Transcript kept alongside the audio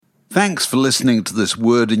Thanks for listening to this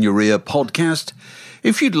Word in Your Ear podcast.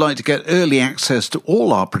 If you'd like to get early access to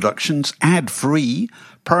all our productions ad-free,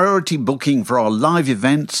 priority booking for our live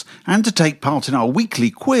events, and to take part in our weekly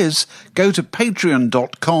quiz, go to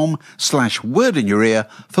patreon.com/wordinyourear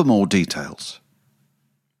for more details.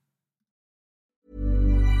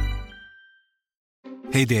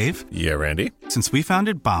 Hey, Dave. Yeah, Randy. Since we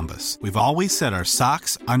founded Bombas, we've always said our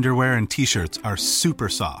socks, underwear, and T-shirts are super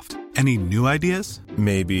soft. Any new ideas?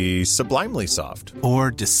 Maybe sublimely soft. Or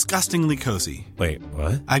disgustingly cozy. Wait,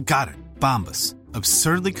 what? I got it. Bombas.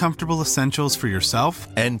 Absurdly comfortable essentials for yourself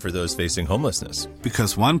And for those facing homelessness.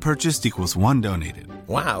 because one purchased equals one donated.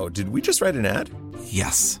 Wow, did we just write an ad?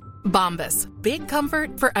 Yes. Bombas. Big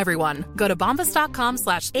comfort for everyone. Go to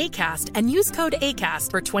bombas.com/ACAST and use code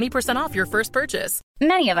ACAST for 20% off your first purchase.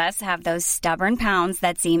 Many of us have those stubborn pounds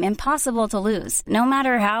that seem impossible to lose, no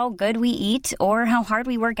matter how good we eat or how hard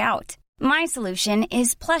we work out. My solution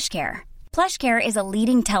is PlushCare. PlushCare is a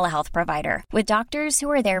leading telehealth provider with doctors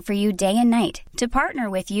who are there for you day and night to partner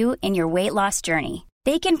with you in your weight loss journey.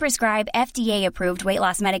 They can prescribe FDA-approved weight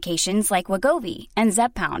loss medications like Wegovy and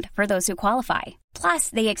Zepbound for those who qualify. Plus,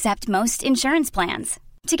 they accept most insurance plans.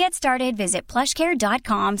 To get started, visit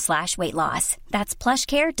plushcare.com/weightloss. That's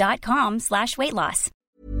plushcare.com/weightloss.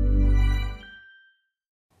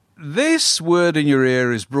 This Word in Your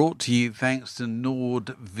Ear is brought to you thanks to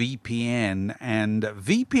NordVPN. And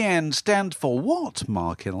VPN stands for what,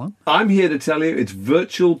 Mark Illan? I'm here to tell you it's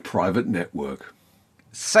Virtual Private Network.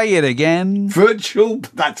 Say it again.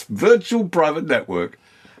 That's Virtual Private Network.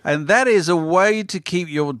 And that is a way to keep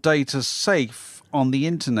your data safe on the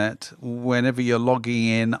internet whenever you're logging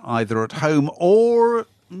in, either at home or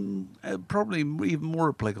probably even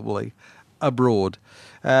more applicably, abroad.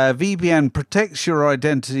 VPN protects your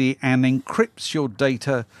identity and encrypts your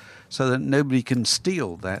data so that nobody can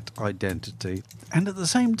steal that identity. And at the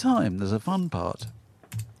same time, there's a fun part.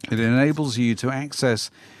 It enables you to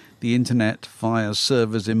access the internet via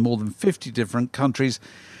servers in more than 50 different countries.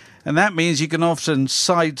 And that means you can often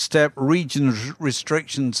sidestep region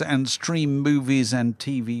restrictions and stream movies and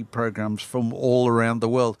TV programs from all around the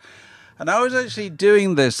world. And I was actually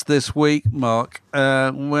doing this week, Mark,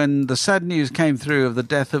 when the sad news came through of the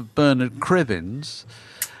death of Bernard Cribbins.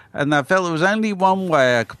 And I felt there was only one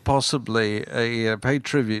way I could possibly pay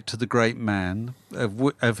tribute to the great man,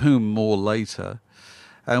 of whom more later,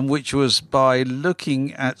 and which was by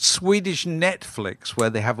looking at Swedish Netflix,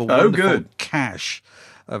 where they have a wonderful cache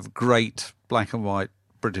of great black and white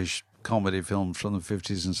British comedy films from the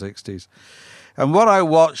 50s and 60s. And what I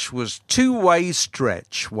watched was Two-Way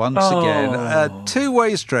Stretch, once again. A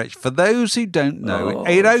Two-Way Stretch, for those who don't know,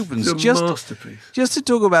 it opens, just to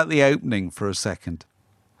talk about the opening for a second.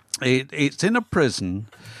 It's in a prison,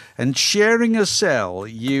 and sharing a cell,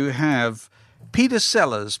 you have Peter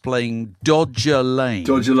Sellers playing Dodger Lane.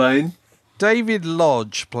 David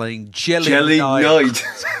Lodge playing Jelly Knight.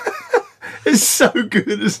 It's so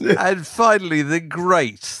good, isn't it? And finally, the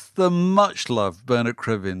much-loved Bernard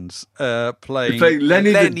Cribbins playing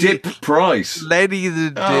Lenny the Dip Price. Lenny the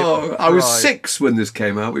Dip Price. I was 6 when this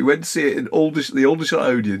came out. We went to see it in the Aldershot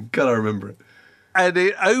Odeon. God, I remember it. And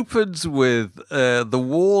it opens with the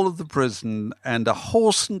wall of the prison and a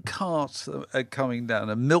horse and cart coming down.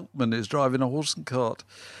 A milkman is driving a horse and cart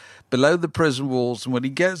below the prison walls. And when he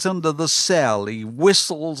gets under the cell, he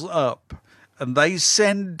whistles up. And they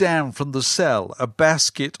send down from the cell a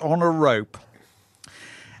basket on a rope.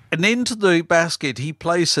 And into the basket he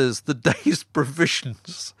places the day's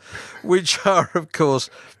provisions, which are, of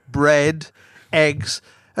course, bread, eggs,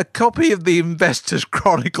 a copy of the Investor's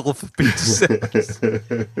Chronicle for Peter Sellers,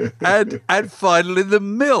 and finally the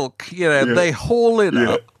milk. They haul it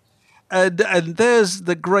up. And there's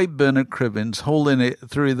the great Bernard Cribbins hauling it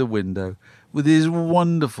through the window with his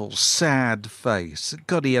wonderful, sad face.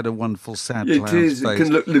 God, he had a wonderful, sad face. It can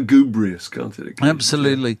look lugubrious, can't it?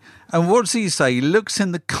 Absolutely. And what does he say? He looks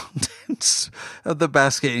in the contents of the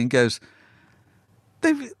basket and goes,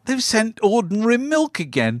 They've sent ordinary milk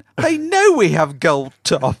again. They know we have Gold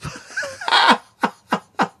Top.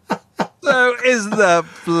 So isn't that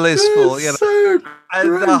blissful? So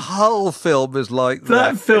and the whole film is like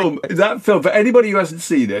that. That film, for anybody who hasn't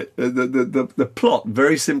seen it, the plot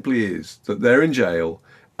very simply is that they're in jail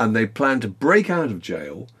and they plan to break out of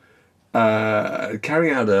jail, carry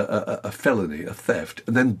out a felony, a theft,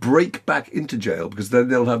 and then break back into jail because then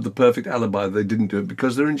they'll have the perfect alibi they didn't do it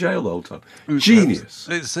because they're in jail the whole time. Genius.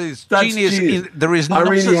 It's genius. There is not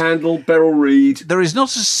Irene Handel, Beryl Reid. There is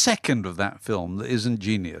not a second of that film that isn't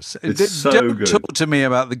genius. It's Don't good. talk to me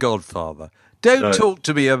about The Godfather. Don't talk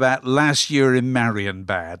to me about Last Year in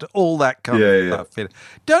Marienbad, all that kind of stuff.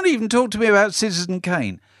 Don't even talk to me about Citizen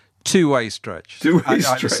Kane. Two-way stretch. Two-way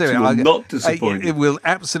stretch will not disappoint. It will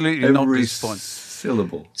absolutely not disappoint.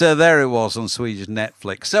 Syllable. So there it was on Swedish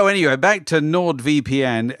Netflix. So anyway, back to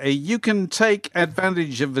NordVPN. You can take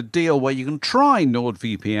advantage of a deal where you can try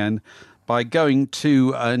NordVPN by going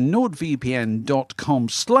to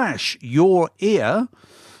nordvpn.com/yourear,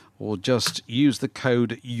 or just use the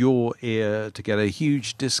code YourEar to get a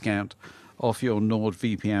huge discount off your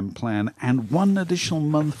NordVPN plan and 1 additional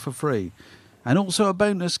month for free. And also a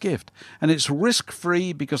bonus gift. And it's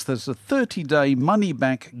risk-free because there's a 30-day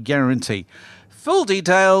money-back guarantee. Full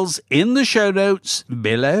details in the show notes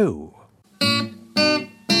below.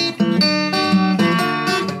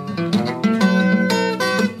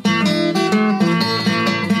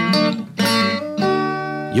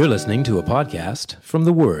 You're listening to a podcast from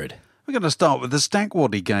The Word. We're going to start with the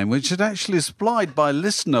Stackwaddy game, which is actually supplied by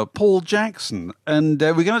listener Paul Jackson. And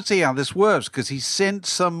we're going to see how this works, because he sent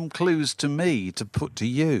some clues to me to put to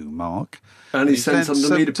you, Mark. And he sent some to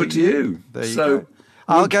me to put to you. There you go.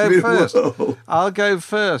 I'll go first. I'll go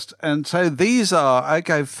first. And so these are,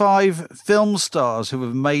 5 film stars who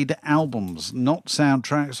have made albums, not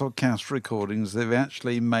soundtracks or cast recordings. They've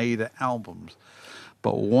actually made albums.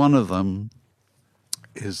 But one of them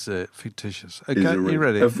is fictitious. Okay, you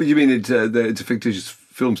ready? You mean it's a fictitious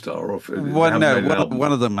film star? Or one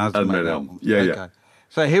of them has made an album. Yeah, okay. yeah.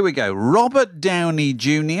 So here we go. Robert Downey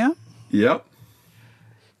Jr. Yep.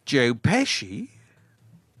 Joe Pesci.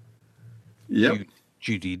 Yep.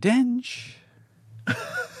 Judi Dench.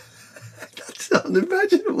 That's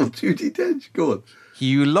unimaginable. Judi Dench. Go on.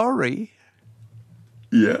 Hugh Laurie.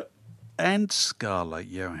 Yeah. And Scarlett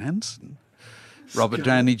Johansson. Robert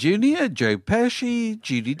Downey Jr., Joe Pesci,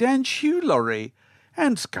 Judi Dench, Hugh Laurie,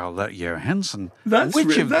 and Scarlett Johansson. That's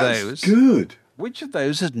good. Which of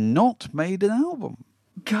those has not made an album?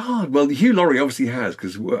 God, well, Hugh Laurie obviously has,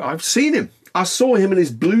 because I've seen him. I saw him and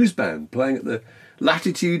his blues band playing at the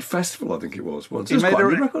Latitude Festival, I think it was once. He made a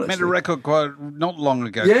record quite not long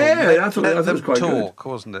ago. Yeah, I thought it was quite talk, good.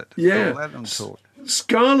 Wasn't it? Yeah. Let Them Talk.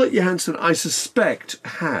 Scarlett Johansson, I suspect,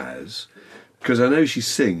 has, because I know she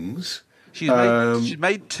sings. She's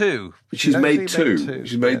made 2. She's made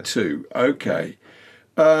two. Okay.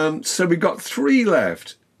 So we've got 3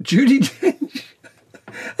 left. Judi Dench.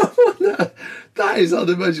 That is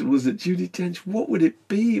unimaginable, isn't it? Judi Dench, what would it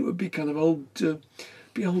be? It would be kind of old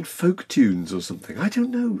folk tunes or something. I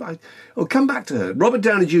don't know. I'll come back to her. Robert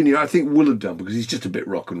Downey Jr. I think will have done, because he's just a bit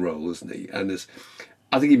rock and roll, isn't he? And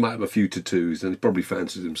I think he might have a few tattoos, and he probably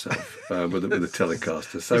fancies himself with a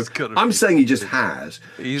Telecaster. So I'm saying he just has.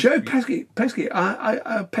 Joe Pesci,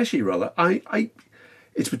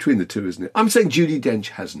 it's between the two, isn't it? I'm saying Judi Dench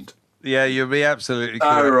hasn't. Yeah, you'll be absolutely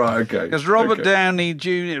correct. Oh, right, okay. Because Robert Downey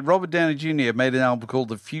Jr. made an album called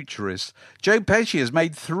The Futurist. Joe Pesci has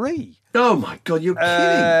made 3. Oh my God, you're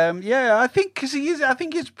kidding! Yeah, I think because he's a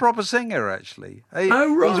proper singer actually.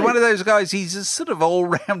 Oh right, he's one of those guys. He's a sort of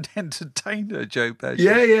all-round entertainer, Joe Pesci.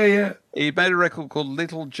 Yeah. He made a record called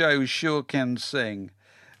Little Joe Sure Can Sing,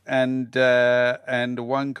 and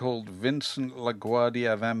one called Vincent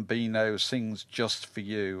LaGuardia Bambino Sings Just for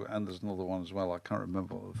You, and there's another one as well. I can't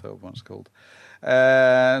remember what the third one's called.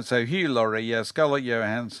 So Hugh Laurie, Scarlett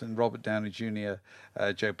Johansson, Robert Downey Jr.,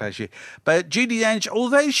 Joe Pesci. But Judi Dench,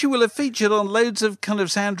 although she will have featured on loads of kind of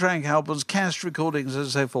soundtrack albums, cast recordings and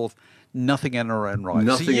so forth, nothing in her own right.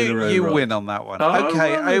 Nothing in her own right. You win on that one. Oh,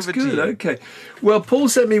 okay, well, over to you. Okay. Well, Paul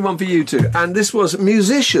sent me one for you too, and this was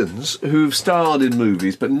musicians who've starred in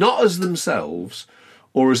movies, but not as themselves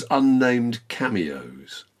or as unnamed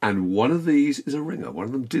cameos. And one of these is a ringer. One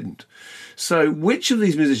of them didn't. So which of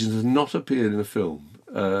these musicians has not appeared in a film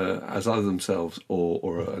as either themselves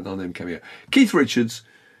or an unnamed cameo? Keith Richards,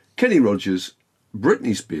 Kenny Rogers,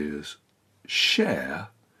 Britney Spears, Cher,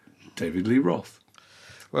 David Lee Roth.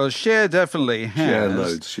 Well, Cher definitely has. Cher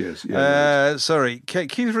loads, yes. Loads. Sorry,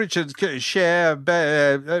 Keith Richards, Cher,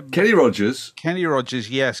 Kenny Rogers. Kenny Rogers,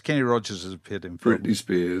 yes. Kenny Rogers has appeared in films. Britney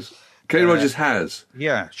Spears. Kenny Rogers has.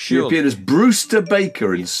 Yeah, sure. He appeared as Brewster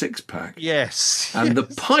Baker in Six Pack. Yes. And the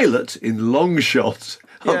pilot in Long Shot.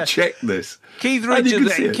 I've checked this. Keith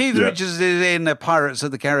Richards is in the Pirates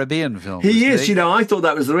of the Caribbean film. He is. You know, I thought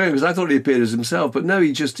that was the ring because I thought he appeared as himself, but no,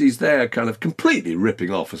 he's there kind of completely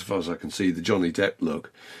ripping off, as far as I can see, the Johnny Depp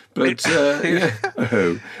look. But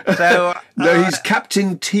no, he's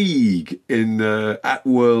Captain Teague in At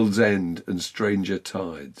World's End and Stranger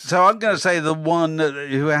Tides. So I'm going to say the one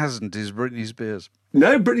who hasn't is Britney Spears.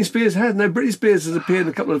 No, Britney Spears has. No, Britney Spears has appeared in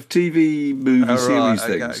a couple of TV movie series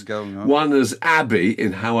things. One as Abby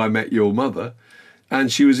in How I Met Your Mother, and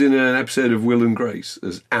she was in an episode of Will and Grace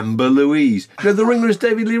as Amber Louise. No, the ringer is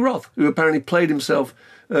David Lee Roth, who apparently played himself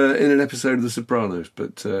in an episode of The Sopranos,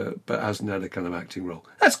 but hasn't had a kind of acting role.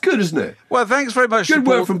 That's good, isn't it? Well, thanks very much. Good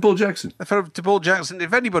work from Paul Jackson. To Paul Jackson.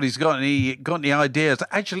 If anybody's got any ideas,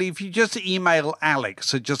 actually, if you just email Alex,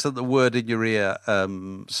 so just at the Word in Your Ear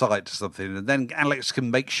site or something, and then Alex can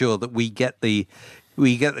make sure that we get the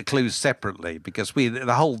clues separately, because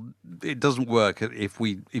it doesn't work if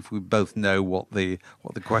we both know what the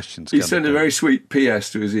questions. He sent a very sweet PS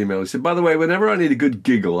to his email. He said, "By the way, whenever I need a good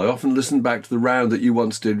giggle, I often listen back to the round that you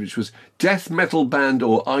once did, which was death metal band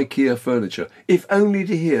or IKEA furniture, if only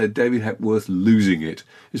to hear David Hepworth losing it.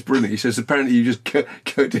 It's brilliant." He says, apparently you just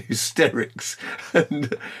go to hysterics,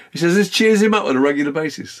 and he says this cheers him up on a regular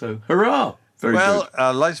basis. So hurrah! Very good.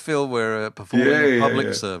 I'd like to feel we're performing a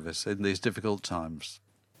public service in these difficult times.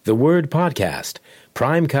 The Word Podcast,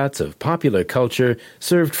 prime cuts of popular culture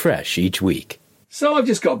served fresh each week. So I've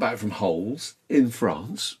just got back from Holes in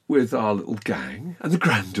France with our little gang and the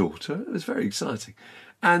granddaughter. It was very exciting.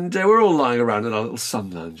 And we're all lying around in our little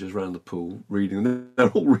sun lounges around the pool, reading. And they're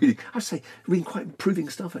all reading, reading quite improving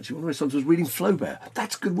stuff, actually. One of my sons was reading Flaubert.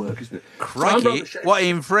 That's good work, isn't it? Crikey. What,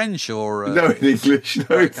 in French or... No, in English.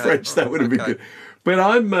 No, in French. That would have been good. But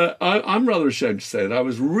I'm rather ashamed to say that I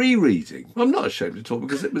was rereading. I'm not ashamed at all,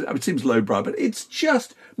 because it seems lowbrow, but it's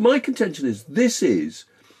just... My contention is, this is,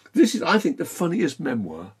 I think, the funniest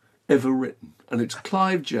memoir ever written. And it's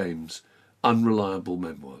Clive James' Unreliable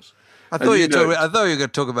Memoirs. I thought you were going to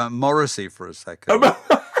talk about Morrissey for a second.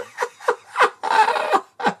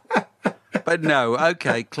 But no,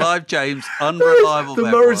 okay. Clive James, Unreliable The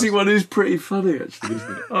Memoirs. Morrissey one is pretty funny, actually,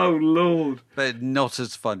 isn't it? Oh, Lord. But not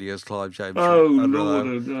as funny as Clive James. Oh,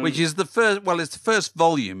 Lord. No. Which is the first, it's the first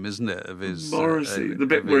volume, isn't it, of his... Morrissey. The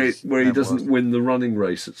bit where he doesn't win the running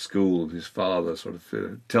race at school and his father sort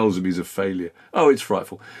of tells him he's a failure. Oh, it's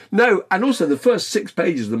frightful. No, and also the first 6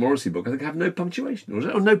 pages of the Morrissey book, I think, have no punctuation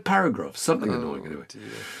or no paragraphs. Something annoying, anyway. Dear.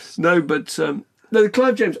 No, but the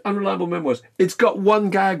Clive James Unreliable Memoirs, it's got one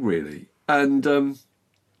gag, really. And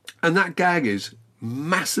that gag is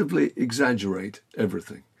massively exaggerate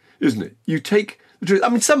everything, isn't it? You take the truth. I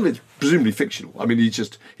mean, some of it's presumably fictional. I mean, he's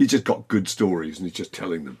just got good stories and he's just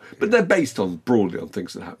telling them, but they're based broadly on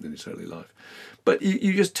things that happened in his early life. But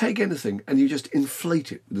you just take anything and you just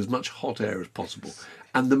inflate it with as much hot air as possible.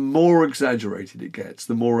 And the more exaggerated it gets,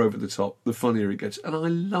 the more over the top, the funnier it gets. And I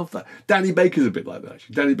love that. Danny Baker's a bit like that,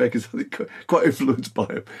 actually. Danny Baker's, I think, quite influenced by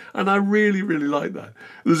him. And I really, really like that.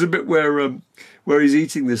 There's a bit where he's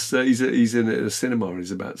eating this, he's in a cinema and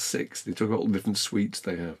he's about 6. They talk about all the different sweets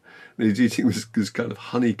they have. And he's eating this kind of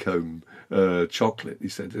honeycomb chocolate, he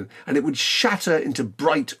said. And it would shatter into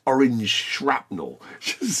bright orange shrapnel.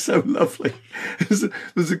 Which is so lovely.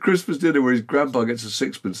 There's a Christmas dinner where his grandpa gets a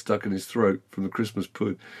sixpence stuck in his throat from the Christmas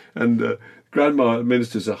pud. And Grandma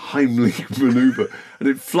administers a Heimlich manoeuvre. And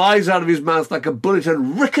it flies out of his mouth like a bullet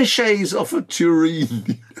and ricochets off a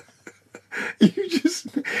tureen. You just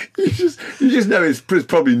know it's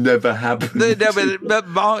probably never happened. But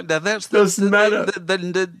Mark, now that's doesn't matter.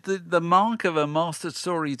 The mark of a master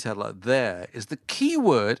storyteller. There is the key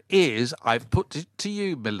word. Is I've put it to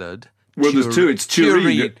you, Millard. Well, there's two. It's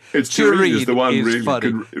tureen. It's tureen is the one is really.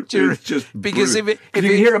 Funny. It's just because brilliant. if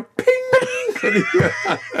you hear a ping.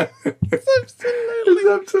 It's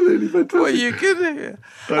absolutely fantastic. Well, you can hear.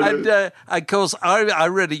 And of course, I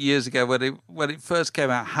read it years ago when it first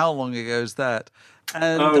came out. How long ago is that?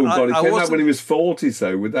 And God, it came out when he was 40.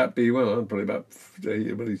 So would that be probably about?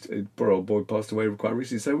 Poor old boy passed away quite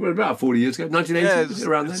recently. So about 40 years ago, 1980,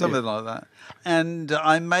 around then, something like that. And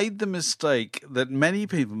I made the mistake that many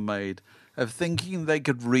people made of thinking they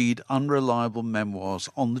could read Unreliable Memoirs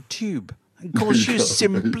on the tube. Of course, you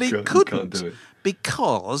simply couldn't, do it.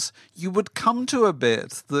 because you would come to a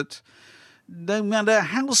bit that, no matter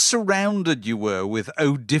how surrounded you were with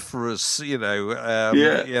odiferous,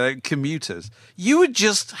 commuters, you would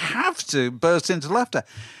just have to burst into laughter.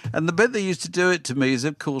 And the bit that used to do it to me is,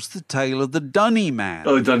 of course, the tale of the Dunny Man.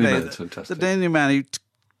 Oh, the Dunny Man's fantastic. The Dunny Man who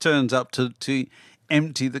turns up to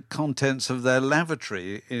empty the contents of their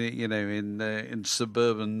lavatory, in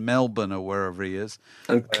suburban Melbourne or wherever he is.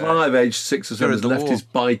 And Clive, aged 6 or 7, has left his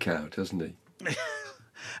bike out, hasn't he?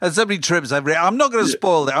 And somebody trips over it. I'm not going to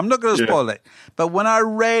spoil it. But when I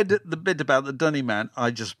read the bit about the Dunny Man, I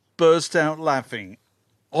just burst out laughing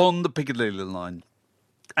on the Piccadilly line.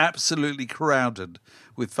 Absolutely crowded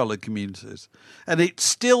with fellow commuters. And it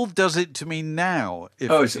still does it to me now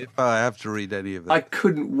if I have to read any of it. I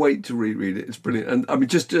couldn't wait to reread it. It's brilliant. And I mean,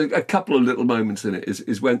 just a couple of little moments in it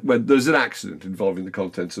is when there's an accident involving the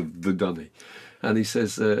contents of the Dunny. And he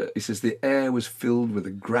says the air was filled with a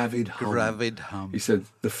gravid hum. He said,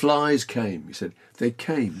 the flies came. He said, they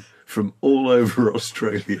came from all over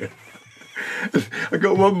Australia. I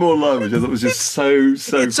got one more line which I thought was just so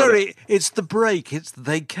funny. Sorry, it's the break. It's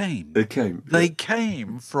they came. They came. They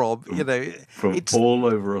came from, From it's all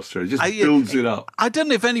over Australia. Just builds it up. I don't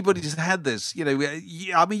know if anybody's had this.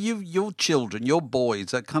 I mean, your children, your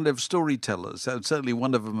boys are kind of storytellers. So certainly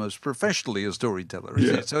one of them is professionally a storyteller,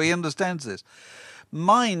 isn't it? So he understands this.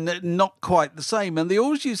 Mine, not quite the same. And they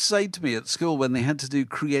always used to say to me at school when they had to do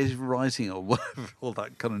creative writing or whatever, all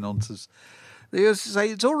that kind of nonsense, they used to say,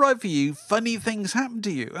 it's all right for you, funny things happen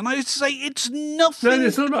to you. And I used to say, it's nothing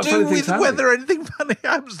it's not about to do funny with things whether anything funny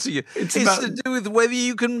happens to you. It's to do with whether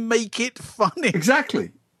you can make it funny.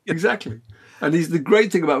 Exactly. And the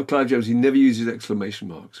great thing about Clive Jones, he never uses exclamation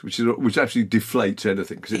marks, which actually deflates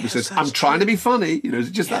anything, because it says, I'm trying to be funny.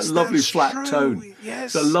 It's just that lovely flat tone.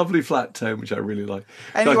 Yes. It's a lovely flat tone, which I really like.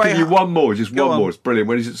 Anyway, I'll give you one more, just one more. On. It's brilliant.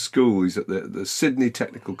 When he's at school, he's at the Sydney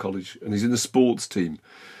Technical College, and he's in the sports team,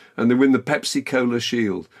 and they win the Pepsi-Cola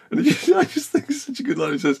Shield. And I just think it's such a good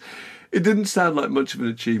line. It says, it didn't sound like much of an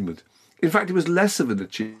achievement. In fact, it was less of an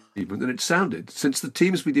achievement than it sounded, since the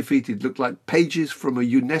teams we defeated looked like pages from a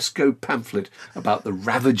UNESCO pamphlet about the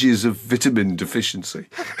ravages of vitamin deficiency.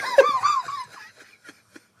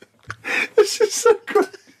 It's just so great.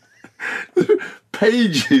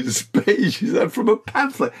 Pages from a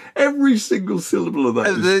pamphlet. Every single syllable of that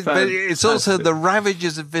is fantastic. But it's also the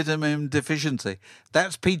ravages of vitamin deficiency.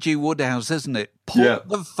 That's P.G. Wodehouse, isn't it? Put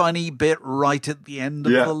the funny bit right at the end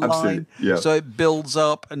of the line. Absolutely. Yeah. So it builds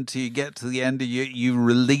up until you get to the end and you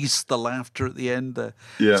release the laughter at the end.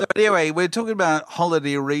 So anyway, we're talking about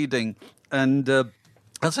holiday reading. And I'll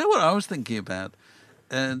tell you what I was thinking about.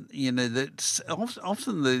 And that's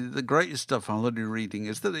often the greatest stuff holiday reading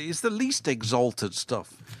is that it's the least exalted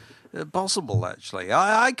stuff possible. Actually,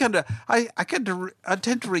 I tend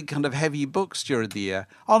to read kind of heavy books during the year.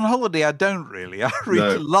 On holiday, I don't really. I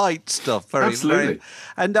read light stuff very.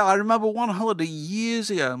 And I remember one holiday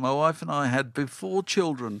years ago, my wife and I had before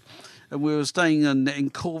children, and we were staying in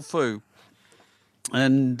Corfu,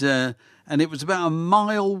 and it was about a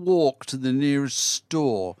mile walk to the nearest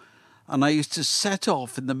store. And I used to set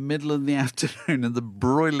off in the middle of the afternoon in the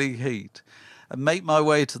broiling heat and make my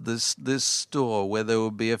way to this store where there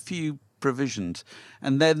would be a few provisions.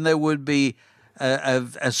 And then there would be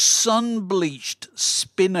a sun-bleached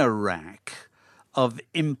spinner rack of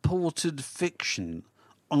imported fiction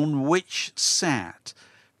on which sat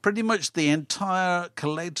pretty much the entire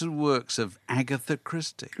collected works of Agatha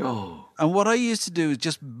Christie. Oh. And what I used to do is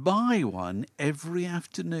just buy one every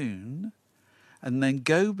afternoon and then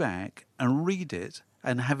go back and read it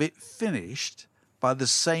and have it finished by the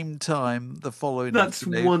same time the following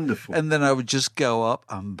afternoon. That's wonderful. And then I would just go up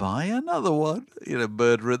and buy another one,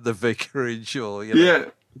 Murder at the Vicarage or,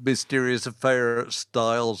 Mysterious Affair at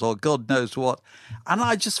Styles or God knows what. And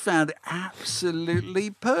I just found it absolutely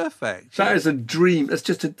perfect. That is a dream.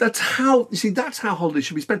 That's how holidays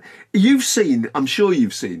should be spent. I'm sure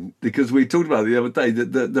you've seen, because we talked about it the other day,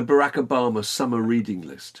 the Barack Obama summer reading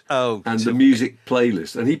list. Oh, and the music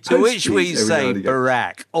playlist. And he posts to which we every say, now and again.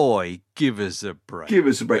 Barack, oi, give us a break. Give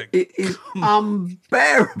us a break. It is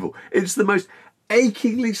unbearable. It's the most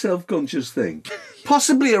achingly self-conscious thing,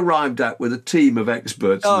 possibly arrived at with a team of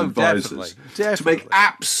experts and advisors definitely. to make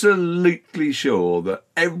absolutely sure that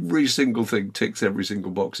every single thing ticks every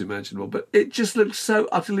single box imaginable. But it just looks so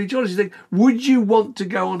utterly jolly. You think, would you want to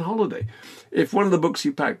go on holiday if one of the books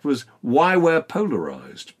you packed was Why We're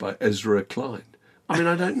Polarized by Ezra Klein? I mean,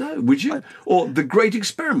 I don't know. Would you? Or The Great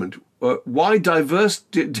Experiment, Why Diverse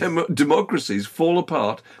Democracies Fall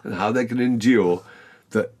Apart and How They Can Endure.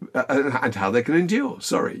 And how they can endure.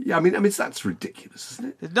 Sorry. Yeah, I mean, that's ridiculous,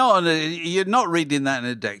 isn't it? No, you're not reading that in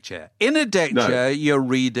a deck chair. In a deck chair, you're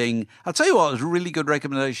reading... I'll tell you what, it was a really good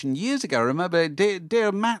recommendation years ago. I remember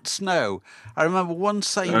dear Matt Snow. I remember once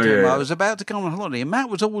saying to him, I was about to go on holiday, and Matt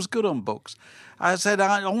was always good on books. I said,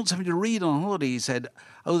 I want something to read on holiday. He said,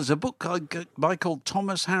 there's a book by called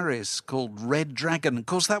Thomas Harris called Red Dragon. Of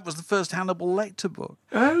course, that was the first Hannibal Lecter book.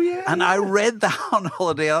 Oh, yeah. And I read that on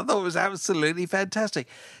holiday. I thought it was absolutely fantastic.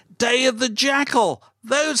 Day of the Jackal.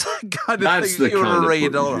 Those are the kind of things you want to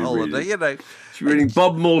read on holiday, If you're reading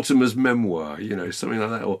Bob Mortimer's memoir, something like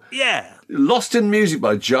that. Or yeah. Lost in Music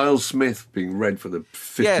by Giles Smith being read for the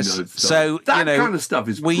 59th time. So, that kind of stuff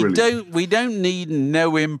is brilliant. We don't need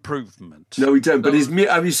no improvement. No, we don't. But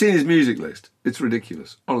have you seen his music list? It's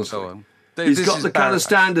ridiculous, honestly. Oh, well. He's got the kind of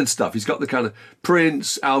standard stuff. He's got the kind of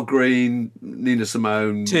Prince, Al Green, Nina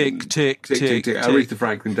Simone, tick, Aretha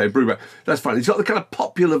Franklin, Dave Brubeck. That's fine. He's got the kind of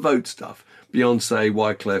popular vote stuff. Beyonce,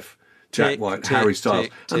 Wyclef, Jack White, Harry Styles.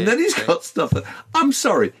 And then he's got stuff that, I'm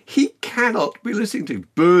sorry, he cannot be listening to.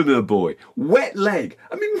 Burner Boy, Wet Leg.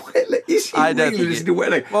 I mean, Wet Leg, is he really listening to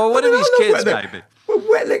Wet Leg? Well, what I are mean, these kids, maybe? Well,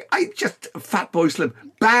 Wet Leg, Fatboy Slim,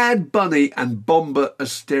 Bad Bunny and Bomba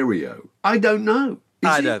Asterio. I don't know.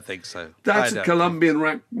 I don't think so. That's a Colombian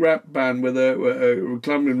rap band with a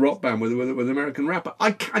Colombian rock band with an American rapper.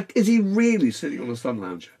 Is he really sitting on a sun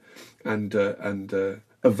lounger and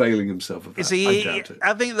availing himself of that? Is he? I doubt it.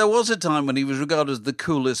 I think there was a time when he was regarded as the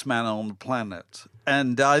coolest man on the planet,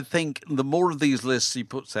 and I think the more of these lists he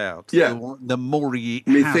puts out, the more he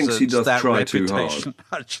thinks he doth that try reputation. too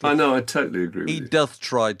hard. Actually, I know. I totally agree with you. he doth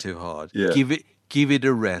try too hard. Yeah. Give it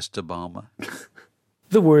a rest, Obama.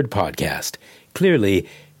 The word podcast. Clearly,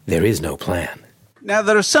 there is no plan. Now,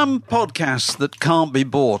 there are some podcasts that can't be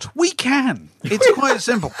bought. We can. It's quite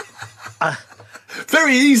simple.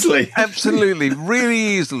 Very easily. Absolutely, really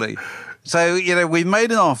easily. So, we've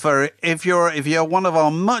made an offer. If you're one of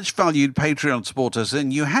our much valued Patreon supporters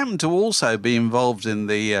and you happen to also be involved in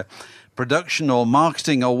the production or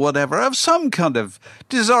marketing or whatever of some kind of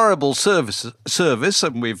desirable service,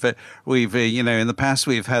 and we've in the past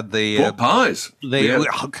we've had the Pork pies.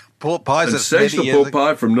 Pork pies. Sensational pork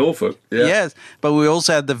pie from Norfolk. Yeah. Yes, but we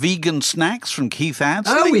also had the vegan snacks from Keith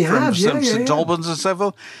Adsley from St Albans and so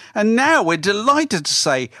forth. And now we're delighted to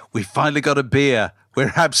say we finally got a beer.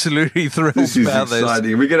 We're absolutely thrilled This is about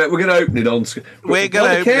exciting. We're going to open it on screen. We're going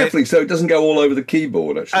to open carefully so it doesn't go all over the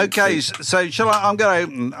keyboard. Actually, okay. So shall I? I'm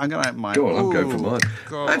going to open mine. Go on, I'm going for mine.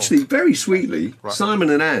 God. Actually, very sweetly, Simon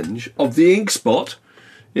and Ange of the Ink Spot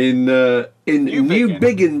in New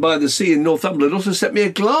Biggin by the Sea in Northumberland also sent me a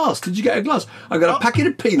glass. Did you get a glass? I got a packet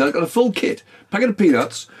of peanuts. I got a full kit. Packet of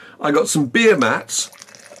peanuts. I got some beer mats.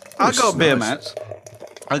 I got beer mats.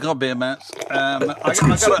 I got beer mats.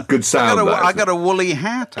 Good sound. I got a woolly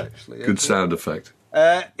hat, actually. Good sound effect.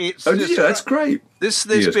 Did you? That's great. This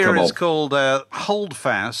beer is called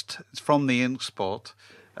Holdfast. It's from the Ink Spot,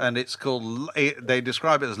 and it's called. They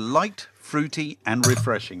describe it as light, fruity, and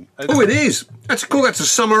refreshing. Oh, it is. That's a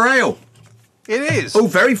summer ale. It is. Oh,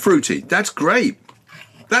 very fruity. That's great.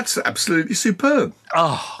 That's absolutely superb.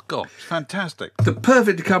 Oh, God, fantastic. The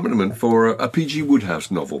perfect accompaniment for a P.G. Wodehouse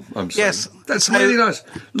novel, I'm saying. Yes. That's really nice.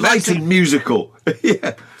 Light and musical.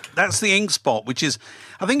 Yeah. That's the Ink Spot, which is,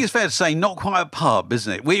 I think it's fair to say, not quite a pub,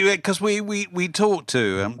 isn't it? Because we talked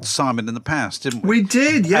to Simon in the past, didn't we? We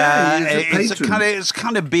did, yeah. It's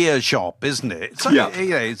kind of beer shop, isn't it?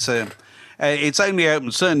 It's only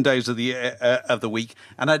open certain days of the week,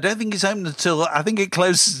 and I don't think it's open until I think it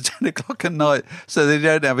closes at 10 o'clock at night, so they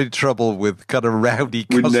don't have any trouble with kind of rowdy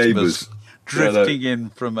customers neighbours drifting in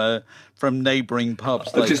from neighbouring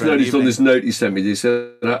pubs. I just noticed on this note he sent me, he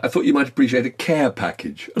said, I thought you might appreciate a care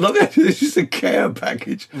package. I love that. It's just a care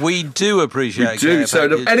package. We do appreciate care package.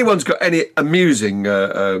 So if anyone's got any amusing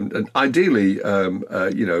and ideally,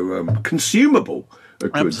 consumable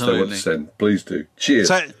goods they want to send, please do. Cheers.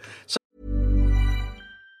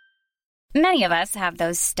 Many of us have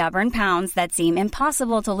those stubborn pounds that seem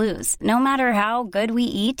impossible to lose, no matter how good we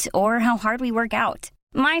eat or how hard we work out.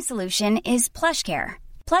 My solution is PlushCare.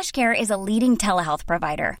 PlushCare is a leading telehealth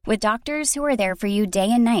provider with doctors who are there for you day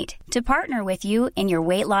and night to partner with you in your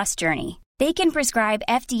weight loss journey. They can prescribe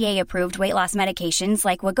FDA-approved weight loss medications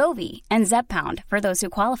like Wegovy and Zepbound for those who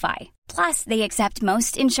qualify. Plus, they accept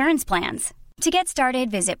most insurance plans. To get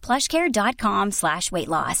started, visit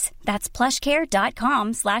plushcare.com/weightloss. That's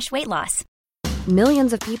plushcare.com/weightloss.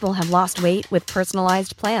 Millions of people have lost weight with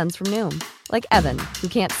personalized plans from Noom. Like Evan, who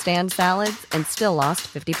can't stand salads and still lost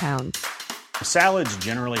 50 pounds. Salads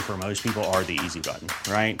generally for most people are the easy button,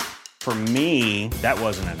 right? For me, that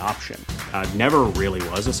wasn't an option. I never really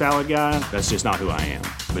was a salad guy. That's just not who I am.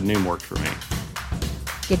 But Noom worked for me.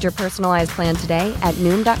 Get your personalized plan today at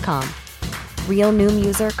Noom.com. Real Noom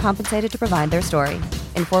user compensated to provide their story.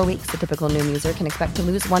 In 4 weeks, the typical Noom user can expect to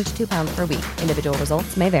lose 1 to 2 pounds per week. Individual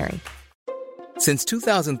results may vary. Since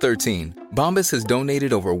 2013, Bombas has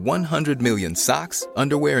donated over 100 million socks,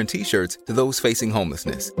 underwear, and T-shirts to those facing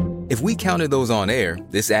homelessness. If we counted those on air,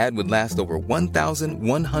 this ad would last over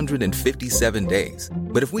 1,157 days.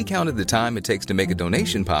 But if we counted the time it takes to make a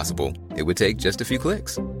donation possible, it would take just a few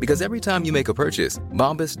clicks. Because every time you make a purchase,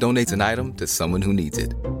 Bombas donates an item to someone who needs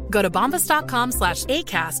it. Go to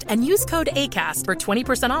bombas.com/ACAST and use code ACAST for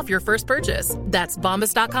 20% off your first purchase. That's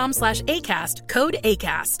bombas.com/ACAST, code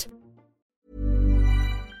ACAST.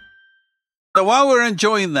 So while we're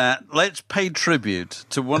enjoying that, let's pay tribute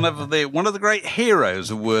to one of the great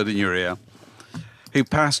heroes of Word in Your Ear, who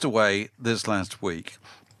passed away this last week.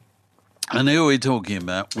 And who are we talking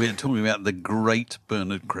about? We're talking about the great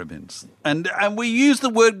Bernard Cribbins. And we use the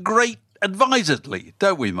word great advisedly,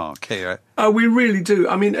 don't we, Mark, here? Oh, we really do.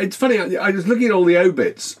 I mean, it's funny. I was looking at all the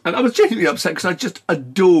obits, and I was genuinely upset because I just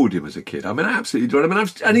adored him as a kid. I mean, I absolutely adored him.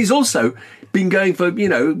 And he's also been going for,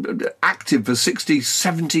 active for 60,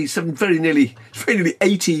 70, very nearly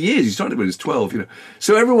 80 years. He started when he was 12,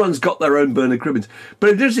 So everyone's got their own Bernard Cribbins. But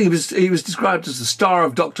it's interesting, he was described as the star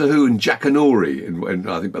of Doctor Who and Jackanory, in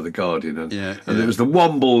I think, by The Guardian. And there was the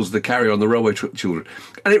Wombles, the Carry On, the Railway Children.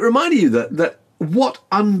 And it reminded you that what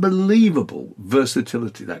unbelievable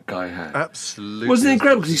versatility that guy had. Absolutely. Wasn't it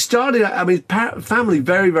incredible? Because he started, family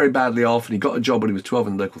very, very badly off, and he got a job when he was 12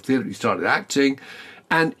 in the local theatre. He started acting,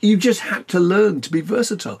 and you just had to learn to be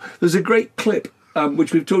versatile. There's a great clip,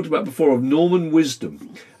 which we've talked about before, of Norman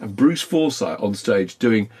Wisdom and Bruce Forsyth on stage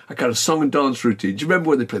doing a kind of song and dance routine. Do you remember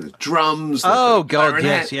when they played the drums? Oh, God,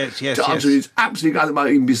 yes. It's absolutely, there might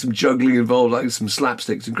even be some juggling involved, like some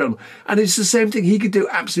slapsticks, incredible. And it's the same thing. He could do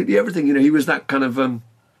absolutely everything. He was that kind of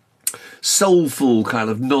soulful kind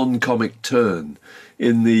of non-comic turn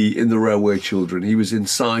in the Railway Children. He was in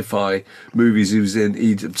sci-fi movies.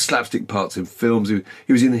 He did slapstick parts in films. He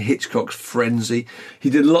was in Hitchcock's Frenzy. He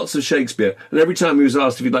did lots of Shakespeare. And every time he was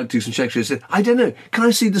asked if he'd like to do some Shakespeare, he said, "I don't know. Can I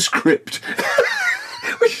see the script?"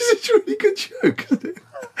 Which is a really good joke, isn't it?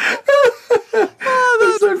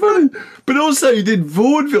 That's so funny. But also he did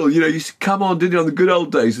vaudeville. He used to come on, didn't he, on the good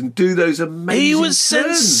old days and do those amazing He was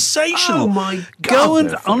turns. sensational. Oh, my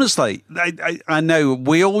God. Honestly, I know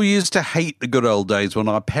we all used to hate the good old days when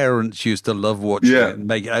our parents used to love watching it.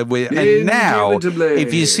 And now,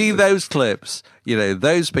 if you see those clips,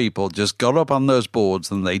 those people just got up on those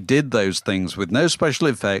boards and they did those things with no special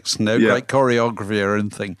effects, no great choreography or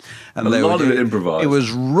anything. And a lot of it improvised. It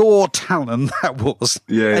was raw talent, that was.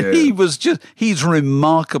 He's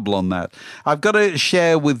remarkable on that. I've got to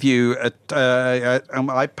share with you,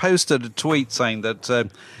 I posted a tweet saying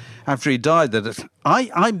that after he died, that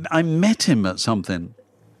I met him at something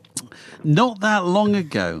not that long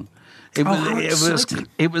ago.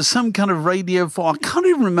 It was some kind of radio. I can't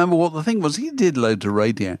even remember what the thing was. He did loads of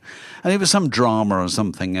radio, and it was some drama or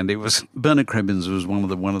something. And it was Bernard Cribbins was one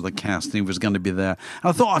of the cast, and he was going to be there. And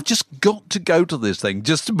I thought, I've just got to go to this thing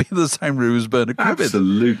just to be in the same room as Bernard Cribbins.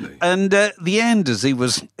 Absolutely. And the end, as he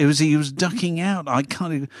was ducking out, I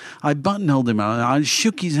buttonholed him out. I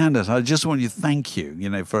shook his hand. I just want you to thank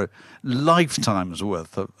you, for a lifetime's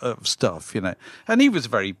worth of stuff, And he was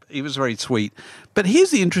very sweet. But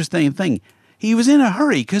here's the interesting thing. He was in a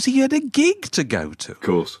hurry because he had a gig to go to. Of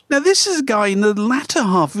course. Now, this is a guy in the latter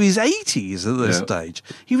half of his 80s at this stage.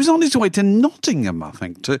 He was on his way to Nottingham, I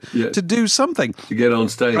think, to do something. To get on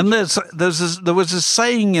stage. And there was a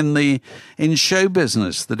saying in show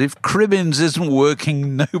business that if Cribbins isn't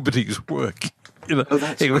working, nobody's working.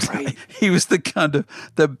 That's great. He was the kind of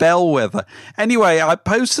the bellwether. Anyway, I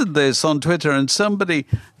posted this on Twitter, and somebody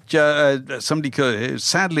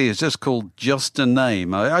sadly is just called Just a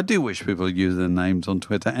Name. I do wish people use their names on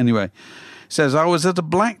Twitter. Anyway, says, I was at a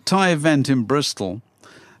black tie event in Bristol,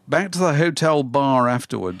 back to the hotel bar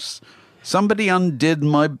afterwards. Somebody undid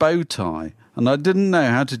my bow tie, and I didn't know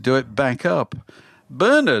how to do it back up.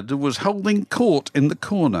 Bernard was holding court in the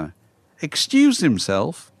corner, excused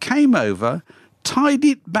himself, came over, tied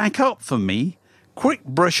it back up for me, quick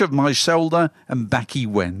brush of my shoulder, and back he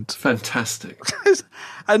went. Fantastic.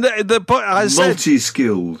 And the point I said,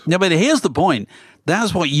 multi-skilled. No, but here's the point.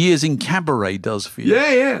 That's what years in cabaret does for you.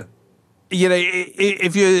 Yeah.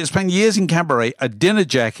 If you spend years in cabaret, a dinner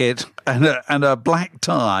jacket and a black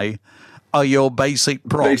tie are your basic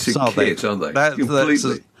props, basic kit, aren't they?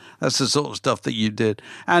 Completely. That's the sort of stuff that you did.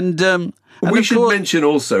 And we should mention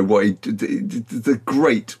also what he did, the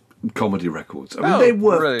great comedy records. I mean, they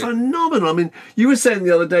were phenomenal. I mean, you were saying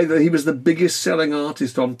the other day that he was the biggest selling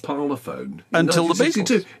artist on Parlophone until the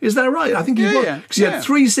Beatles. Is that right? I think he was. Because he had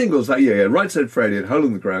 3 singles that year. He had Right Said Fred, he had Hole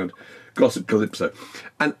in the Ground, Gossip Calypso.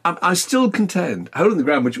 And I still contend, Hole in the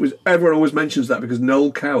Ground, which was, everyone always mentions that because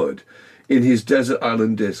Noel Coward in his Desert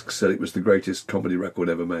Island Discs said it was the greatest comedy record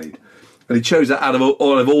ever made. And he chose that out of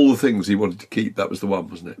all the things he wanted to keep. That was the one,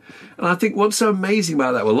 wasn't it? And I think what's so amazing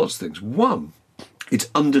about that, well, lots of things. One, it's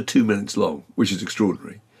under 2 minutes long, which is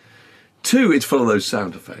extraordinary. 2, it's full of those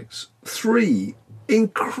sound effects. 3,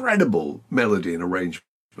 incredible melody and arrangement.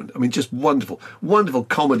 I mean, just wonderful, wonderful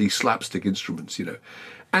comedy slapstick instruments,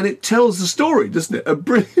 And it tells the story, doesn't it? A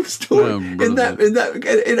brilliant story. In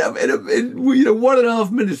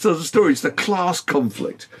 1.5 minutes tells the story. It's the class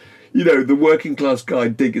conflict. You know, the working class guy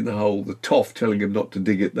digging the hole, the toff telling him not to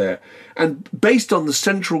dig it there. And based on the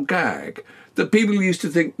central gag, that people used to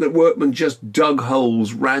think that workmen just dug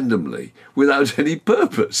holes randomly without any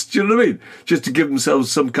purpose. Do you know what I mean? Just to give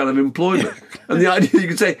themselves some kind of employment. And the idea you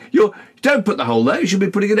could say, don't put the hole there, you should be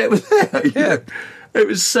putting it over there. You know? It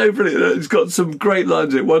was so brilliant. It's got some great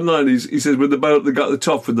lines in it. One line, he says, when the guy at the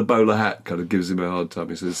top with the bowler hat kind of gives him a hard time.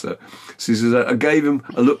 He says, I gave him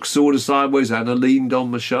a look sort of sideways and I leaned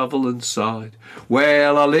on my shovel and sighed.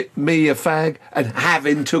 Well, I lit me a fag and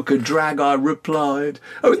having took a drag, I replied.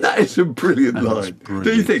 Oh, that is a brilliant line. Brilliant.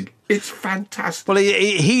 Do you think? It's fantastic. Well,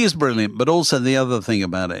 he is brilliant, but also the other thing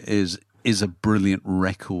about it is a brilliant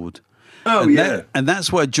record. Oh, yeah. And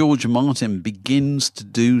that's where George Martin begins to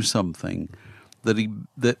do something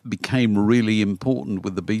that became really important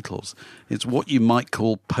with the Beatles. It's what you might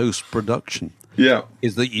call post-production. Yeah.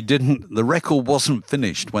 Is that the record wasn't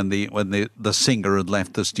finished when the singer had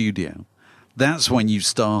left the studio. That's when you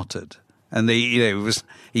started. And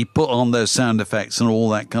he put on those sound effects and all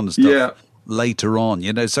that kind of stuff later on,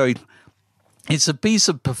 so it's a piece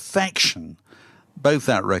of perfection. Both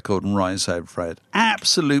that record and Right Said Fred.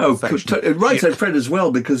 Absolute perfection. Right Said Fred as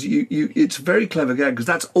well, because it's a very clever gag, because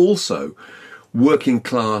that's also working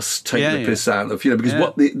class taking the piss out of, because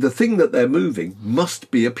what the thing that they're moving must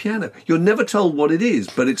be a piano. You're never told what it is,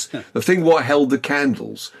 but it's the thing what held the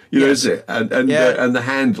candles, is it? And the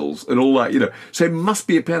handles and all that, So it must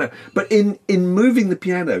be a piano. But in moving the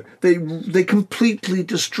piano, they completely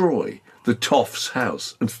destroy the Toff's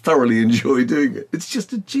house and thoroughly enjoy doing it. It's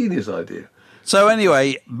just a genius idea. So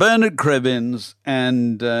anyway, Bernard Cribbins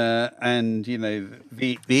and the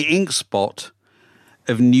ink spot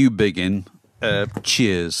of Newbiggin.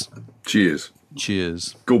 Cheers. Cheers.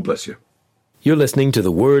 Cheers. God bless you. You're listening to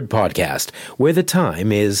the Word Podcast, where the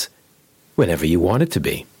time is whenever you want it to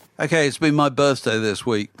be. Okay, it's been my birthday this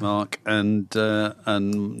week, Mark, and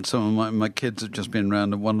some of my kids have just been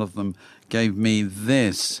around, and one of them gave me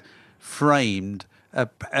this framed a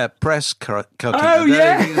press cutting. Oh,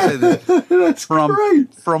 yeah. That's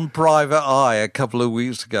great. From Private Eye a couple of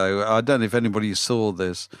weeks ago. I don't know if anybody saw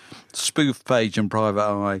this. Spoof page in Private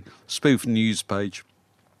Eye, spoof news page.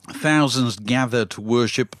 Thousands gather to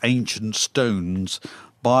worship ancient stones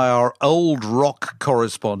by our old rock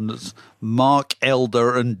correspondents, Mark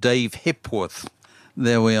Elder and Dave Hipworth.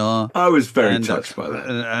 There we are. I was very touched by that.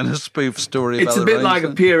 And a spoof story it's about a bit like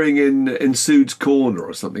appearing in Sude's Corner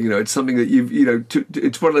or something. It's something that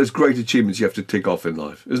it's one of those great achievements you have to tick off in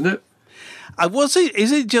life, isn't it?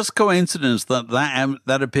 Is it just coincidence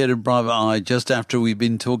that appeared in Private Eye just after we'd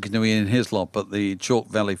been talking to Ian Hislop at the Chalk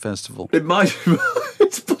Valley Festival? It might.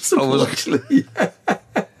 It's possible, actually. Yeah.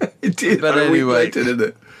 It did. But anyway, later, didn't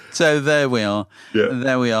it? So there we are. Yeah.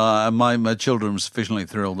 There we are. My children were sufficiently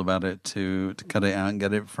thrilled about it to cut it out and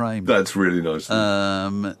get it framed. That's really nice.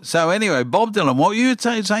 So anyway, Bob Dylan. What were you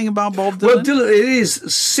saying about Bob Dylan? Well, Dylan, it is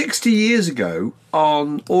 60 years ago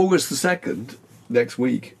on August the 2nd, next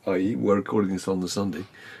week, i.e. we're recording this on the Sunday,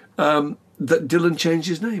 that Dylan changed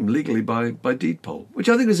his name legally by deed poll, which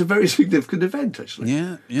I think is a very significant event, actually.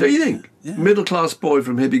 Yeah. Don't you think? Yeah. Middle-class boy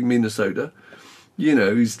from Hibbing, Minnesota,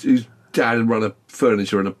 whose dad had run a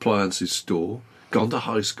furniture and appliances store, gone to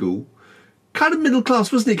high school, kind of middle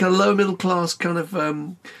class, wasn't he? Kind of lower middle class, kind of,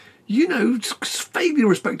 vaguely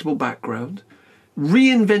respectable background.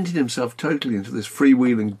 Reinvented himself totally into this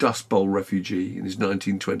freewheeling Dust Bowl refugee in his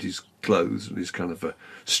 1920s clothes and his kind of a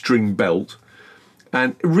string belt,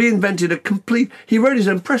 and reinvented he wrote his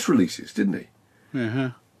own press releases, didn't he? Uh-huh.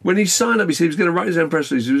 When he signed up, he said he was going to write his own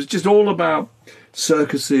press releases. It was just all about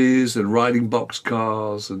circuses and riding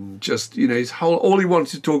boxcars and just, all he wanted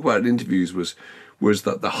to talk about in interviews was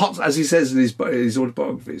that the hot, as he says in his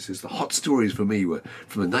autobiography, he says the hot stories for me were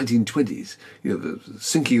from the 1920s, the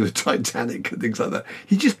sinking of the Titanic and things like that.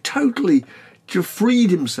 He just totally freed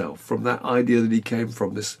himself from that idea that he came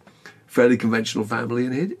from this fairly conventional family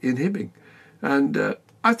in Hibbing. And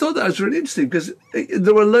I thought that was really interesting because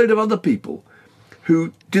there were a load of other people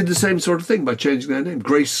who did the same sort of thing by changing their name.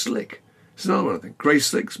 Grace Slick. It's another one, I think. Grace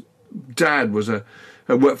Slick's dad was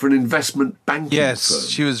worked for an investment banking firm. Yes,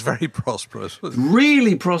 she was very prosperous.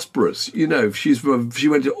 Really prosperous. She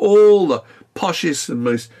went to all the poshest and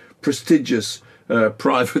most prestigious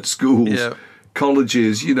private schools,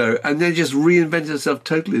 colleges, and then just reinvented herself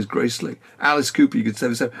totally as Grace Slick. Alice Cooper, you could say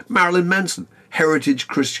the same. Marilyn Manson, Heritage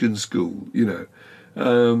Christian School,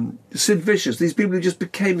 Sid Vicious, these people who just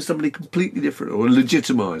became somebody completely different or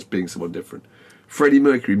legitimised being someone different. Freddie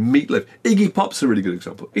Mercury, Meatloaf. Iggy Pop's a really good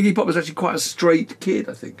example. Iggy Pop was actually quite a straight kid,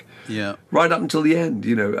 I think. Yeah. Right up until the end.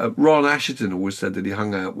 Ron Asherton always said that he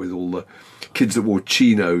hung out with all the kids that wore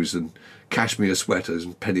chinos and cashmere sweaters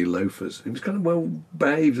and penny loafers. He was kind of well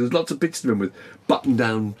behaved. There's lots of pictures of him with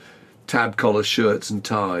button-down tab collar shirts and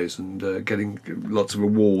ties, and getting lots of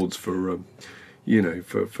awards for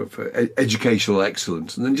educational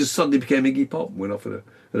excellence, and then just suddenly became Iggy Pop and went off at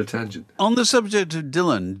a tangent. On the subject of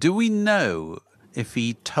Dylan, do we know if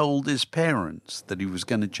he told his parents that he was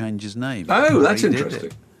going to change his name? Oh, that's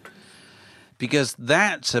interesting. Because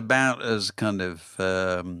that's about as kind of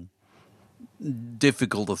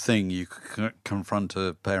difficult a thing you could confront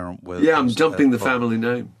a parent with. Yeah, I'm dumping the family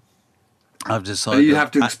name. I've decided. You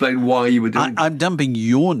have to explain why you were doing I'm dumping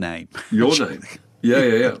your name. Your name?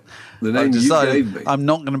 Yeah. The name you gave me. I'm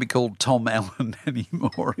not going to be called Tom Ellen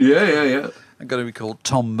anymore. Yeah. I'm going to be called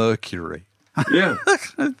Tom Mercury. Yeah.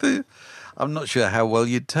 I'm not sure how well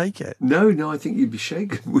you'd take it. No, I think you'd be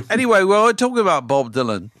shaken. Anyway, well, I talk about Bob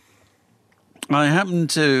Dylan. I happened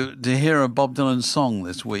to hear a Bob Dylan song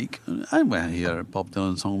this week. I hear a Bob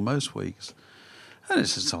Dylan song most weeks. And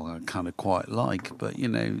it's a song I kind of quite like. But,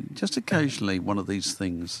 just occasionally one of these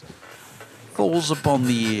things falls upon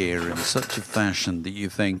the ear in such a fashion that you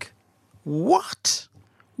think, what?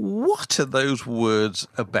 What are those words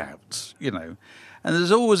about? And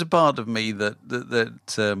there's always a part of me that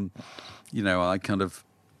I kind of...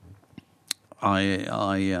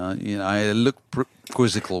 I look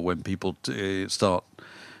quizzical when people start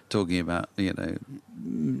talking about,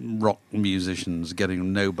 rock musicians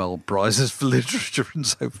getting Nobel Prizes for literature and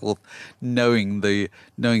so forth, knowing the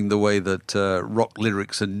way that rock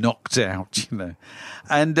lyrics are knocked out,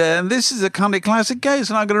 And this is a kind of classic case,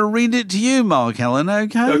 and I'm going to read it to you, Mark Ellen,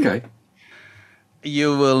 okay? Okay.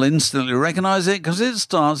 You will instantly recognise it because it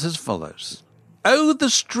starts as follows. Oh, the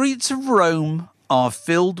streets of Rome are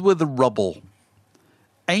filled with rubble.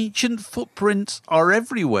 Ancient footprints are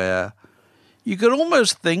everywhere. You could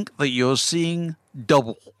almost think that you're seeing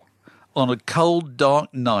double on a cold,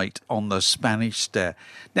 dark night on the Spanish Stair.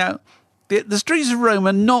 Now, the streets of Rome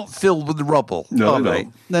are not filled with rubble, are they?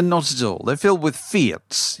 No. They're not at all. They're filled with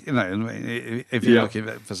Fiats, if you're looking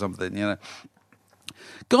for something,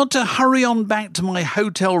 Got to hurry on back to my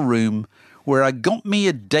hotel room where I got me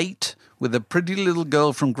a date with a pretty little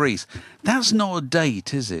girl from Greece. That's not a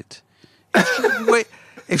date, is it?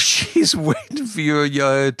 If she's waiting for you in your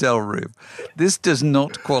hotel room, this does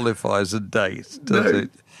not qualify as a date, does it?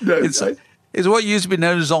 No, it's what used to be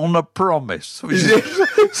known as on a promise, which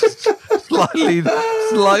is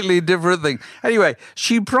slightly different thing. Anyway,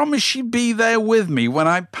 she promised she'd be there with me when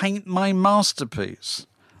I paint my masterpiece.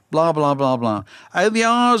 Blah, blah, blah, blah. Oh, the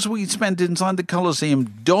hours we spent inside the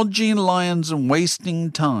Colosseum dodging lions and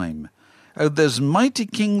wasting time. Oh, those mighty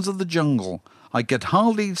kings of the jungle. I could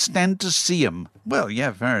hardly stand to see 'em. Well,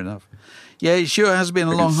 yeah, fair enough. Yeah, it sure has been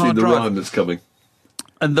a long, hard drive. I can see the rhyme that's coming.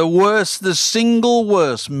 And the single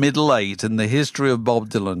worst middle eight in the history of Bob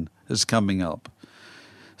Dylan is coming up.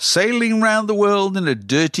 Sailing round the world in a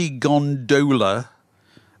dirty gondola.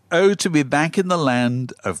 Oh, to be back in the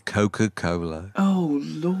land of Coca-Cola. Oh,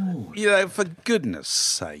 Lord. For goodness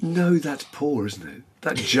sake. No, that's poor, isn't it?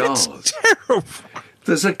 That jars. It's terrible.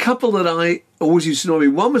 There's a couple that I always used to know.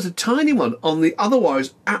 One was a tiny one on the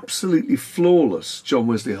otherwise absolutely flawless John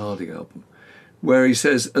Wesley Harding album, where he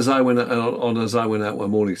says, as I went out one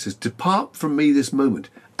morning, he says, "Depart from me this moment.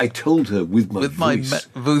 I told her with my voice.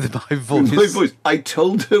 With my voice. I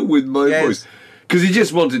told her with my voice." Because he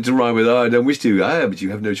just wanted to rhyme with, "I don't wish to, but you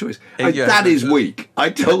have no choice." That is weak. I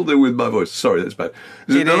told her with my voice. Sorry, that's bad.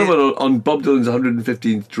 There's another one on Bob Dylan's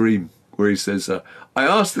 115th Dream, where he says, "I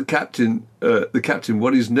asked the captain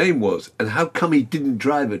what his name was and how come he didn't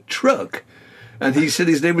drive a truck. And he said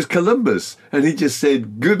his name was Columbus. And he just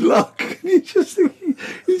said, good luck."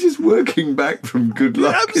 He's just working back from good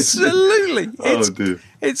luck. Absolutely. Oh, dear.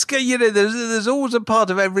 It's, there's always a part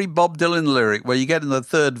of every Bob Dylan lyric where you get in the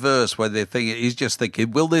third verse where they think he's just thinking,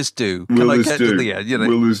 will this do? Can I get to the end?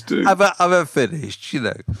 Will this do? Have I finished?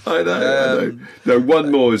 I know. No,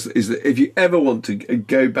 one more is that if you ever want to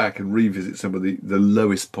go back and revisit some of the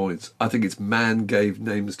lowest points, I think it's "Man gave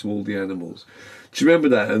names to all the animals." Do you remember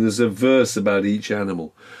that? And there's a verse about each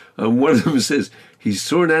animal. And one of them says, he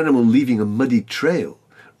saw an animal leaving a muddy trail,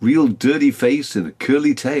 real dirty face and a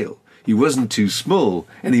curly tail. He wasn't too small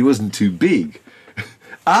and he wasn't too big.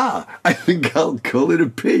 I think I'll call it a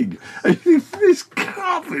pig. I think this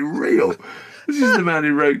can't be real. This is the man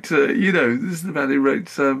who wrote,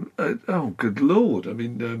 oh, good Lord. I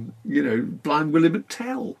mean, Blind Willie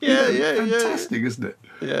McTell. Yeah. Fantastic, isn't it?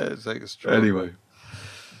 Yeah, it's extraordinary. Anyway.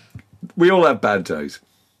 We all have bad days.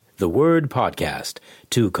 The Word Podcast.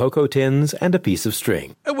 2 cocoa tins and a piece of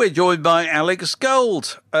string. We're joined by Alex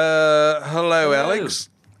Gold. Hello, Alex.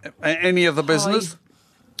 Any other business?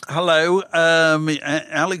 Hello.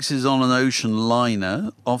 Alex is on an ocean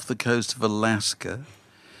liner off the coast of Alaska,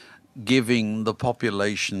 giving the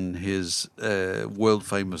population his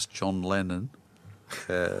world-famous John Lennon.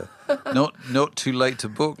 Not too late to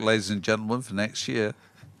book, ladies and gentlemen, for next year.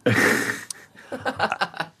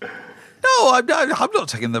 No, I'm not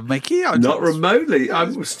taking the mickey. Not remotely.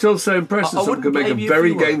 I'm still so impressed that someone can make a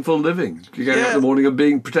very gainful living. You go out in the morning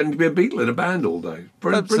and pretending to be a Beatle in a band all day.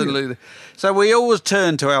 Absolutely. Brilliant. So we always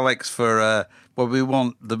turn to Alex for we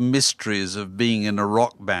want the mysteries of being in a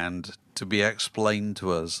rock band to be explained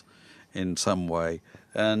to us in some way.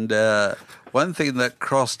 And one thing that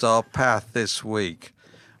crossed our path this week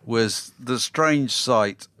was the strange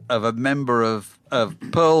sight of a member of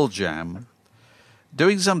Pearl Jam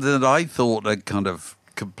doing something that I thought had kind of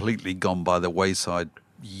completely gone by the wayside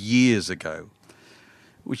years ago,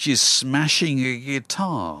 which is smashing a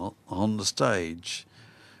guitar on the stage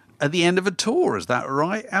at the end of a tour. Is that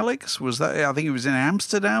right, Alex? Was that? I think it was in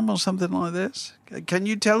Amsterdam or something like this. Can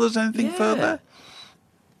you tell us anything further?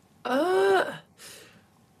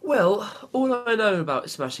 Well, all I know about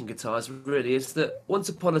smashing guitars really is that once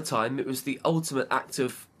upon a time it was the ultimate act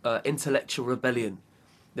of intellectual rebellion.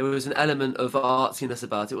 There was an element of artsiness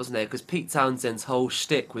about it, wasn't there? Because Pete Townshend's whole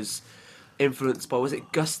shtick was influenced by, was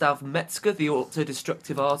it Gustav Metzger, the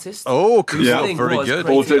autodestructive artist? Oh, cool. Yeah, very good.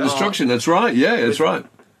 Autodestruction, that's right. Yeah, that's right.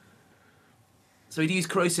 So he'd use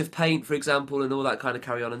corrosive paint, for example, and all that kind of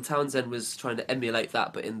carry on. And Townsend was trying to emulate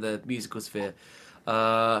that, but in the musical sphere.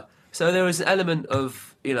 So there was an element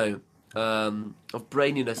of, of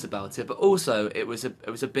braininess about it, but also it was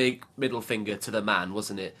a big middle finger to the man,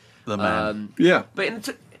 wasn't it? The man. Yeah. But in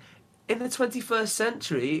the 21st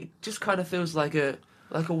century, it just kind of feels like a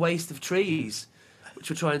waste of trees,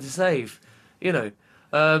 which we're trying to save. There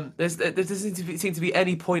doesn't seem to be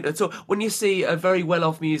any point at all. When you see a very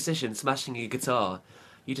well-off musician smashing a guitar,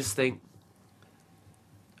 you just think,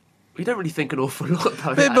 you don't really think an awful lot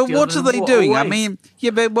about it. But what are they doing? I mean,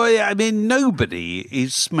 nobody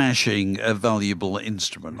is smashing a valuable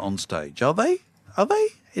instrument on stage, are they?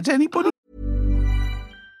 Is anybody?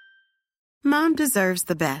 Mom deserves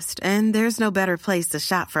the best, and there's no better place to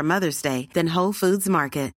shop for Mother's Day than Whole Foods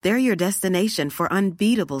Market. They're your destination for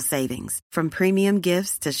unbeatable savings, from premium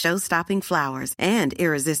gifts to show-stopping flowers and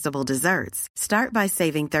irresistible desserts. Start by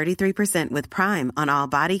saving 33% with Prime on all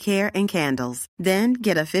body care and candles. Then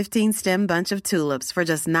get a 15-stem bunch of tulips for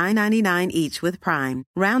just $9.99 each with Prime.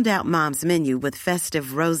 Round out Mom's menu with festive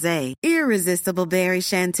rosé, irresistible berry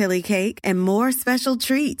chantilly cake, and more special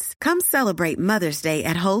treats. Come celebrate Mother's Day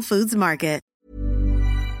at Whole Foods Market.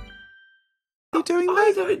 I don't know.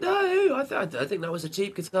 I think that was a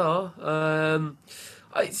cheap guitar.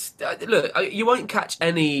 Look, you won't catch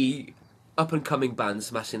any up-and-coming bands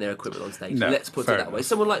smashing their equipment on stage. No, let's put it that way.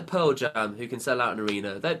 Someone like Pearl Jam, who can sell out an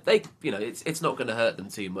arena, it's not going to hurt them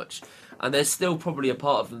too much. And there's still probably a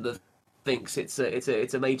part of them that thinks it's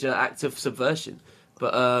a major act of subversion.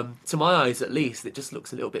 But to my eyes, at least, it just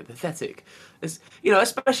looks a little bit pathetic. It's,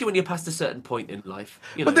 especially when you're past a certain point in life.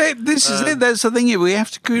 But this is it. That's the thing. We have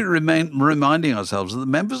to keep reminding ourselves that the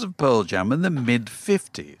members of Pearl Jam are in the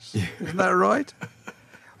mid-50s. Isn't that right?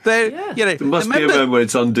 There must be a moment when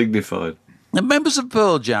it's undignified. The members of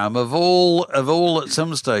Pearl Jam have all at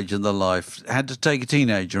some stage in their life had to take a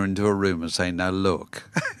teenager into a room and say, "Now look,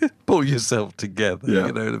 pull yourself together." Yeah.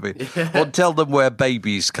 You know what I mean? Yeah. Or tell them where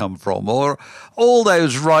babies come from, or all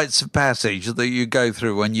those rites of passage that you go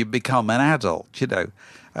through when you become an adult.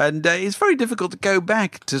 And it's very difficult to go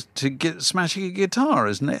back to get smashing a guitar,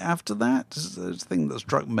 isn't it? After that, it's the thing that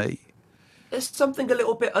struck me. There's something a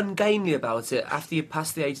little bit ungainly about it after you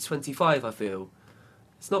pass the age of 25. I feel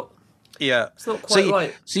it's not. Yeah, it's not quite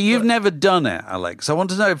right. So you've never done it, Alex. I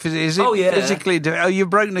want to know if is it physically.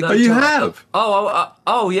 You've broken a guitar. You have.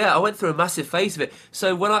 Yeah. I went through a massive phase of it.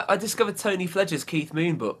 So when I discovered Tony Fledger's Keith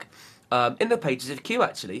Moon book, in the pages of Q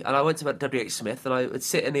actually, and I went to W.H. Smith, and I would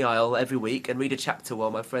sit in the aisle every week and read a chapter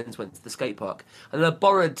while my friends went to the skate park, and then I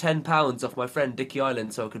borrowed £10 off my friend Dickie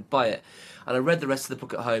Island so I could buy it, and I read the rest of the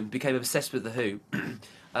book at home, became obsessed with The Who,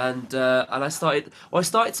 and I started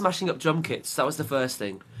smashing up drum kits. That was the first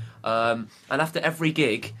thing. And after every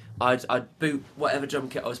gig, I'd boot whatever drum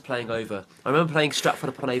kit I was playing over. I remember playing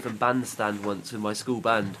Stratford-upon-Avon Bandstand once with my school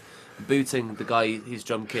band, booting the guy whose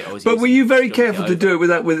drum kit I was using. But were you very careful to do it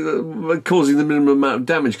with causing the minimum amount of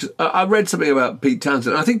damage? Because I read something about Pete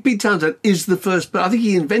Townsend. I think Pete Townsend is the first, but I think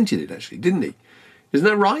he invented it actually, didn't he? Isn't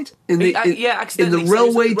that right? In the accidentally.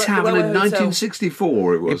 Railway So Tavern in Railway Hotel.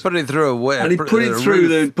 1964, it was. He put it through a way. And he put it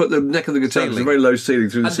through put the neck of the guitar, it was a very low ceiling,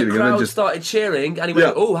 through the And ceiling. the crowd and then just started cheering, and he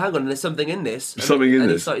went, "Oh, hang on, there's something in this." And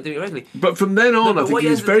he started doing it regularly. But from then on, No, I but think what he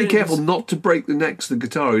he was ended up very doing careful was- not to break the necks of the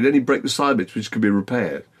guitar. He'd only break the side bits, which could be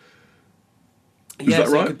repaired. Yeah, that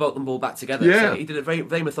so right? he could bolt them all back together. Yeah. So he did it very,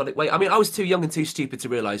 very methodic way. I mean, I was too young and too stupid to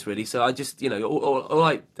realise, really. So I just,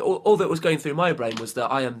 all that was going through my brain was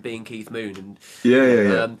that I am being Keith Moon.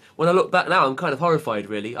 And when I look back now, I'm kind of horrified,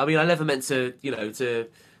 really. I mean, I never meant to,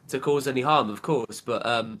 to cause any harm, of course, but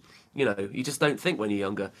you just don't think when you're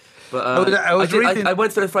younger. But I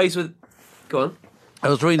went through the phrase with. Go on. I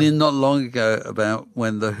was reading not long ago about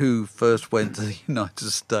when the Who first went to the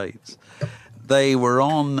United States. They were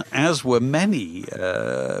on, as were many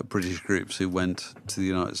British groups who went to the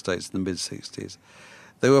United States in the mid-60s,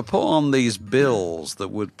 they were put on these bills that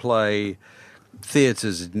would play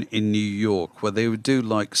theatres in New York where they would do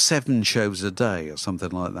like 7 shows a day or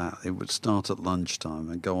something like that. It would start at lunchtime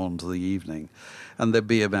and go on to the evening. And there'd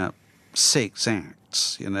be about 6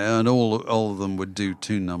 acts, and all of them would do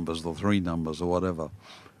 2 numbers or 3 numbers or whatever.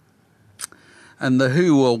 And the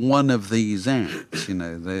Who were one of these acts, they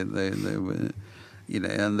were,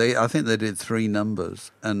 and I think they did 3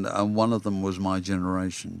 numbers, and one of them was My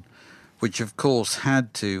Generation, which of course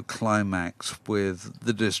had to climax with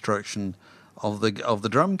the destruction of the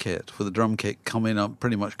drum kit, with the drum kit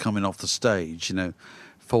pretty much coming off the stage,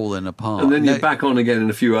 falling apart. And then you're back on again in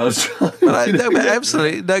a few hours' time. But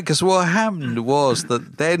absolutely, no, because what happened was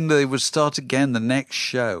that then they would start again the next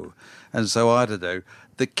show, and so I don't know.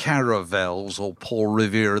 The Caravels or Paul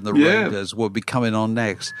Revere and the Raiders will be coming on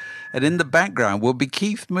next. And in the background will be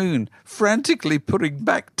Keith Moon frantically putting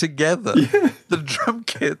back together the drum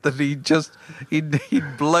kit that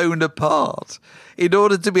he'd blown apart in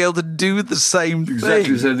order to be able to do the same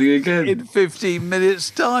Exactly the same thing again. in 15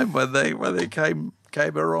 minutes' time when they came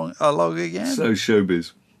along again. So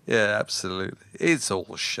showbiz. Yeah, absolutely. It's all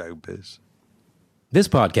showbiz. This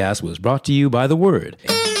podcast was brought to you by The Word.